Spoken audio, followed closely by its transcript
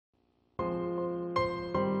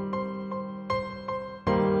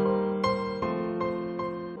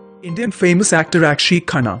Indian famous actor Akshaye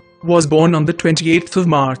Khanna was born on the 28th of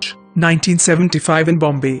March, 1975 in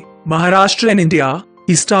Bombay, Maharashtra in India.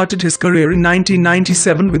 He started his career in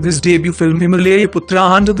 1997 with his debut film Himalaya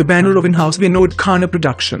Putra under the banner of in-house Vinod Khanna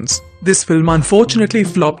Productions. This film unfortunately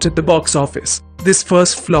flopped at the box office. This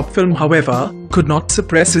first flop film, however, could not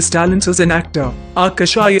suppress his talents as an actor.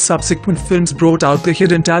 Akshaye's subsequent films brought out the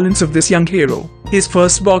hidden talents of this young hero. His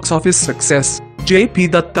first box office success, J.P.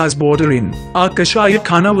 Dutta's Border Inn. Akshaye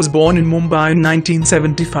Khanna was born in Mumbai in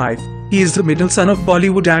 1975. He is the middle son of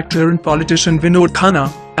Bollywood actor and politician Vinod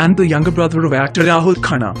Khanna, and the younger brother of actor Rahul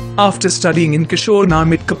Khanna. After studying in Kishore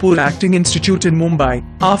Namit Kapoor Acting Institute in Mumbai,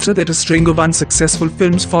 after that a string of unsuccessful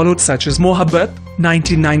films followed such as Mohabbat,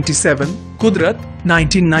 1997, Kudrat,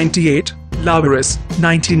 1998, Lawaris,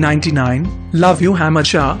 1999, Love You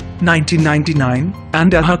Hamisha, 1999,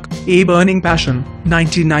 and Ahak, A Burning Passion,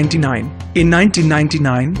 1999. In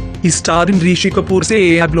 1999, he starred in Rishi Kapoor's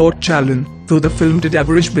A Blood Chalan. Though the film did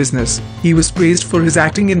average business, he was praised for his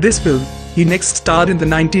acting in this film. He next starred in the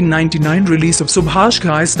 1999 release of Subhash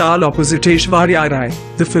Ghai's style opposite Aishwarya Rai.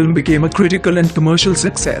 The film became a critical and commercial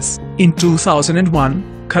success. In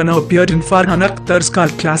 2001, Khanna appeared in Farhan Akhtar's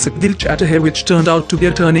cult classic Dil Chahta Hai, which turned out to be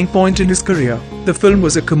a turning point in his career. The film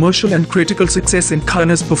was a commercial and critical success, and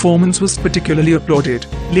Khanna's performance was particularly applauded.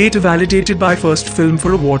 Later validated by First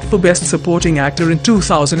Filmfare Award for Best Supporting Actor in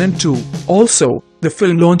 2002. Also, the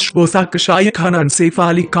film launched both Akshaye Khanna and Saif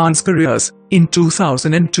Ali Khan's careers. In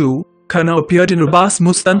 2002, Khanna appeared in Abbas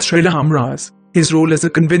Mustan's Shrila Hamraz. His role as a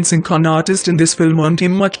convincing con artist in this film earned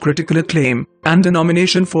him much critical acclaim, and a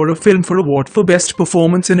nomination for a Filmfare Award for Best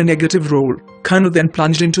Performance in a Negative Role. Khanna then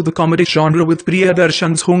plunged into the comedy genre with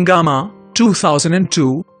Priyadarshan's Hungama,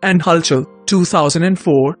 2002, and Halchal,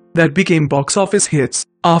 2004, that became box office hits.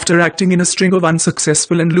 After acting in a string of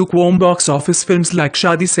unsuccessful and lukewarm box office films like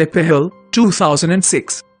Shaadi Se Pehle,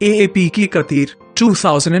 2006, AAP Ki Katir,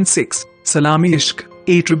 2006, Salami Ishq,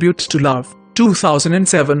 A Tribute to Love,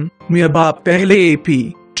 2007, Mere Baap Pehle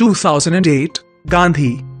AP, 2008,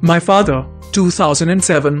 Gandhi, My Father,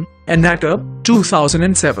 2007, and Nakab,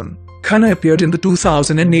 2007. Khanna appeared in the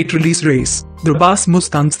 2008 release Race. The Abbas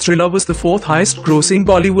Mustan's thriller was the fourth highest-grossing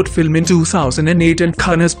Bollywood film in 2008, and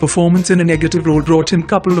Khanna's performance in a negative role brought him a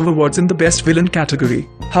couple of awards in the Best Villain category.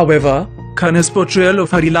 However, Khanna's portrayal of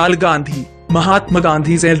Harilal Gandhi, Mahatma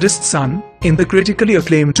Gandhi's eldest son, in the critically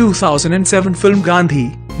acclaimed 2007 film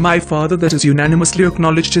Gandhi, My Father, that is unanimously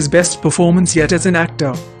acknowledged his best performance yet as an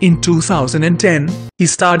actor. In 2010, he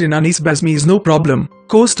starred in Anis Bazmi's No Problem,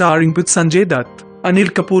 co-starring with Sanjay Dutt, Anil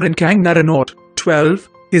Kapoor and Kangana Ranaut. 12.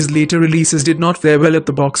 His later releases did not fare well at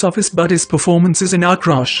the box office, but his performances in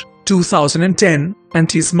Aakrosh, 2010, and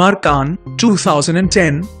Tismar Khan,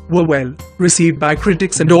 2010, were well received by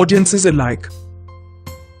critics and audiences alike.